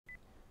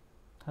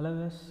Hello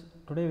guys,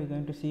 today we are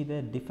going to see the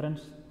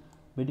difference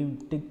between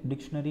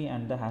dictionary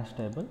and the hash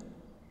table.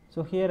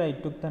 So here I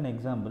took an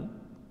example.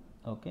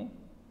 Okay,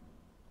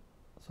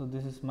 so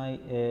this is my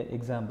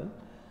example.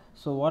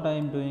 So what I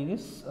am doing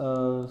is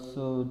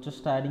so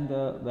just adding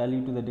the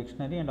value to the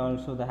dictionary and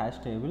also the hash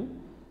table,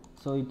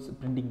 so it's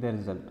printing the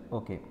result.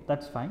 Okay,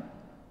 that's fine.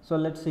 So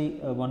let's see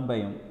one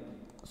by one.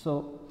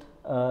 So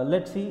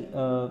let's see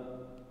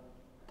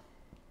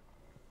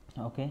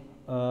okay,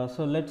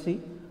 so let's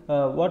see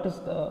what is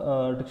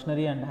the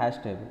dictionary and hash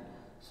table.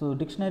 So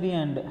dictionary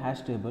and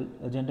hash table,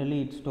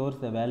 generally it stores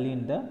the value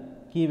in the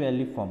key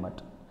value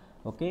format.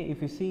 Okay,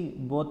 if you see,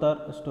 both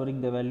are storing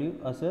the value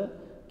as a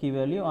key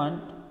value.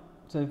 And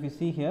so if you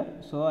see here,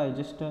 so I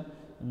just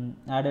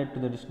added to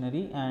the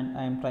dictionary and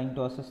I am trying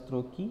to access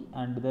through key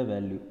and the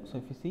value. So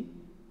if you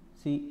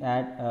see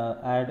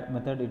add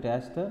method, it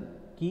has the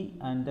key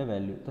and the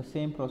value. The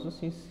same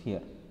process is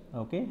here.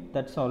 Okay,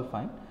 that's all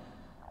fine.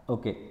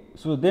 Okay,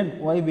 so then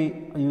why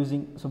we are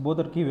using, so both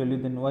are key value,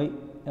 then why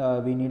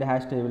we need a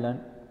hash table and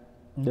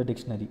the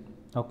dictionary.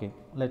 Okay,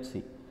 let's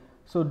see.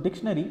 So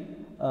dictionary,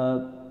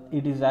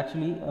 it is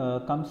actually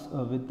comes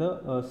with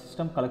the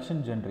system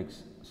collection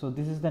generics. So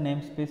this is the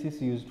namespace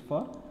is used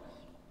for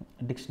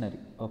dictionary.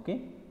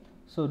 Okay,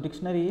 so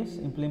dictionary is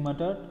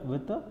implemented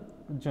with the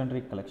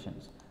generic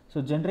collections.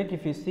 So generic,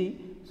 if you see,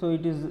 so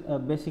it is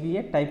basically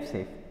a type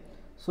safe.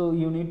 So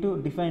you need to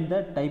define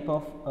the type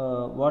of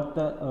what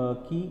the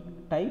key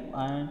type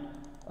and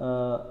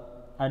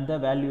the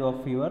value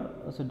of your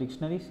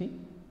dictionary. See,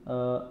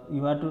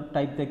 you have to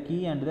type the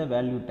key and the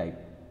value type.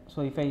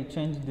 So if I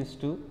change this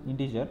to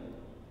integer,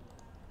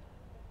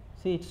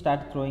 see, it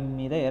starts throwing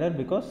me the error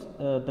because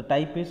the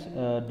type is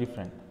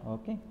different.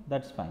 Okay,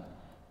 that's fine.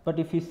 But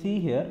if you see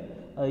here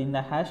in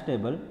the hash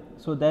table,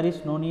 so there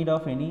is no need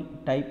of any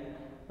type.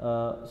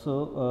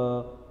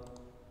 So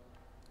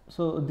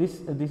this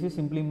is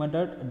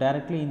implemented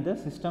directly in the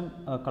system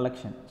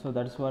collection. So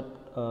that is what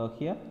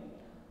here.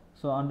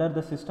 So under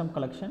the system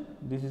collection,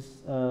 this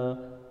is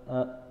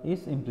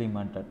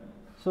implemented.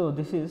 So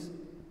this is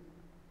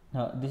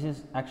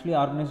actually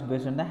organized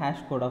based on the hash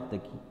code of the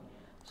key.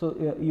 So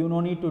you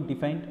no need to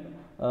define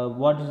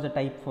what is the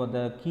type for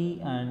the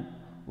key and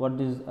what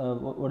is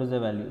the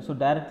value. So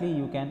directly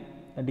you can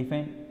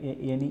define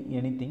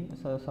anything.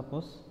 So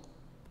suppose,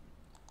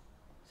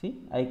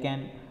 see, I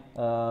can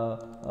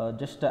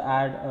just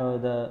add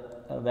the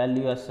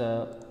value as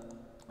a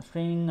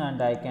string,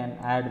 and I can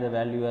add the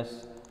value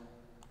as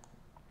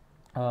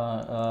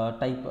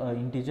type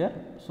integer.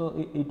 So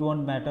it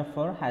won't matter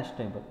for hash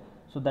table.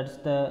 So that's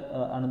the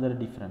another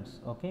difference.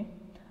 Okay,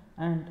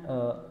 and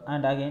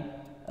again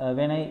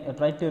when I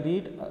try to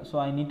read, so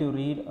I need to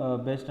read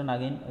based on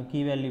again a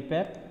key value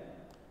pair.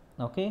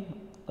 Okay,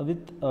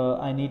 with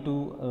I need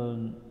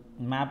to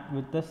map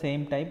with the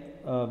same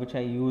type which I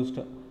used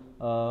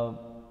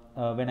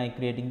when I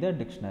creating the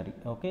dictionary.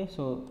 Okay,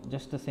 so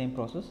just the same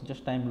process,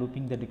 just I am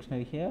looping the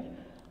dictionary here,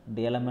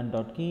 the element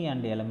dot key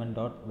and the element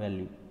dot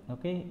value.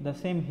 Okay, the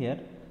same here.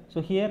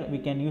 So here we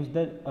can use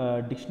the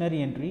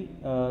dictionary entry,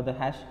 the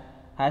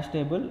hash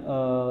table,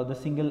 the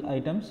single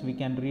items we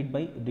can read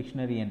by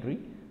dictionary entry.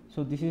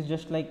 So this is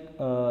just like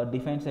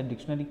defines a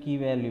dictionary key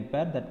value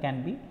pair that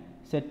can be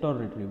set or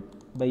retrieved.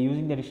 By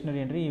using the dictionary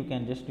entry you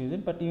can just use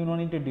it, but you don't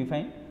need to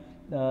define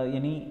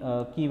any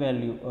key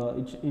value.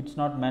 It's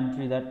not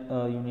mandatory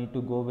that you need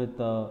to go with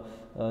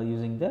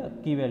using the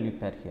key value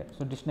pair here.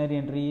 So dictionary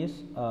entry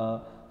is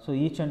so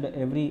each and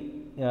every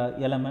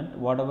element,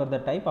 whatever the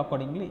type,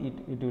 accordingly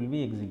it will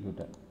be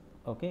executed.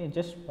 Okay,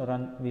 just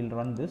we'll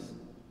run this.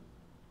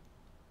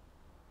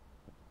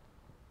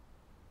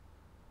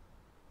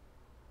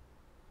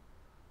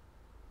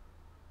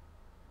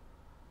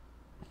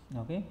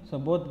 Okay, so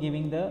both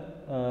giving the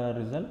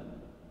result.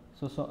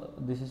 So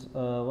this is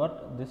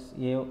what this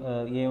A1,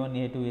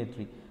 A2,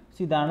 A3.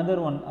 See, the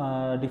another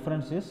one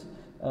difference is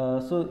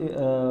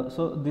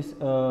so this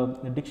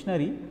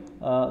dictionary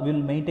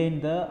will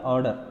maintain the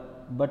order,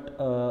 but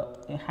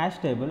a hash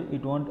table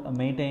it won't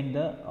maintain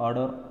the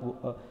order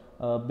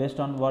based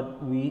on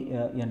what we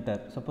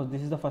enter. Suppose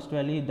this is the first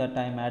value that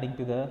I am adding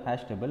to the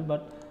hash table,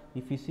 but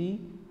if you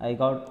see, I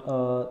got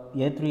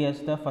A3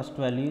 as the first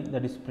value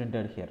that is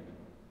printed here.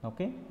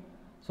 Okay,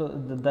 so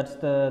that's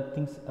the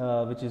things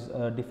which is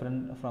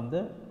different from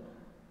the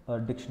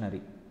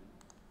dictionary.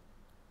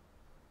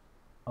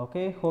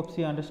 Okay, hopes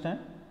you understand.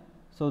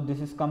 So this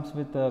is comes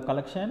with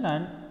collection,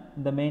 and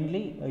the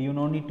mainly you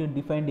no need to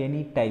define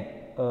any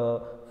type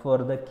for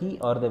the key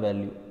or the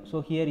value.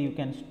 So here you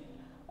can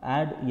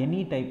add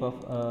any type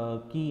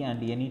of key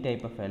and any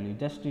type of value,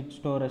 just it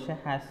store as a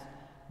hash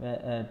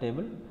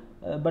table,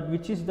 but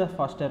which is the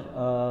faster,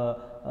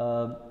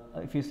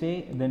 if you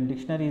say, then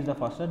dictionary is the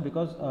faster,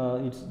 because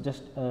it's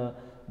just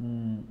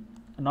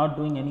not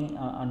doing any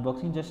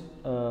unboxing, just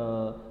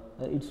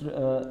it's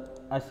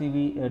as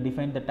we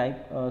define the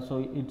type,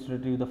 so it's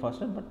retrieve the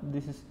faster, but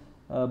this is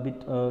a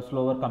bit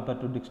slower compared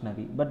to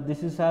dictionary. But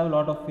this is have a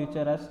lot of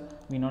feature, as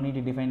we no need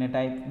to define a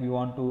type, we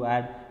want to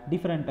add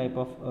different type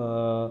of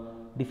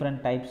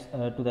different types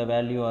to the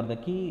value or the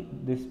key.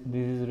 This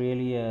is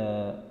really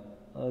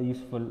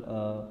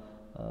useful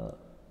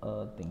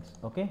things.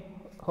 Okay,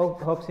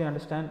 hopes you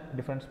understand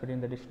difference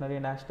between the dictionary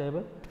and hash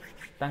table.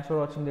 Thanks for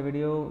watching the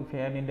video. If you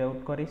have any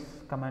doubt queries,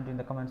 comment in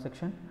the comment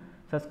section.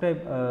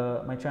 Subscribe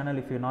my channel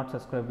if you not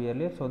subscribed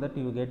earlier, so that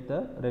you get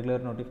the regular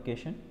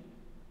notification.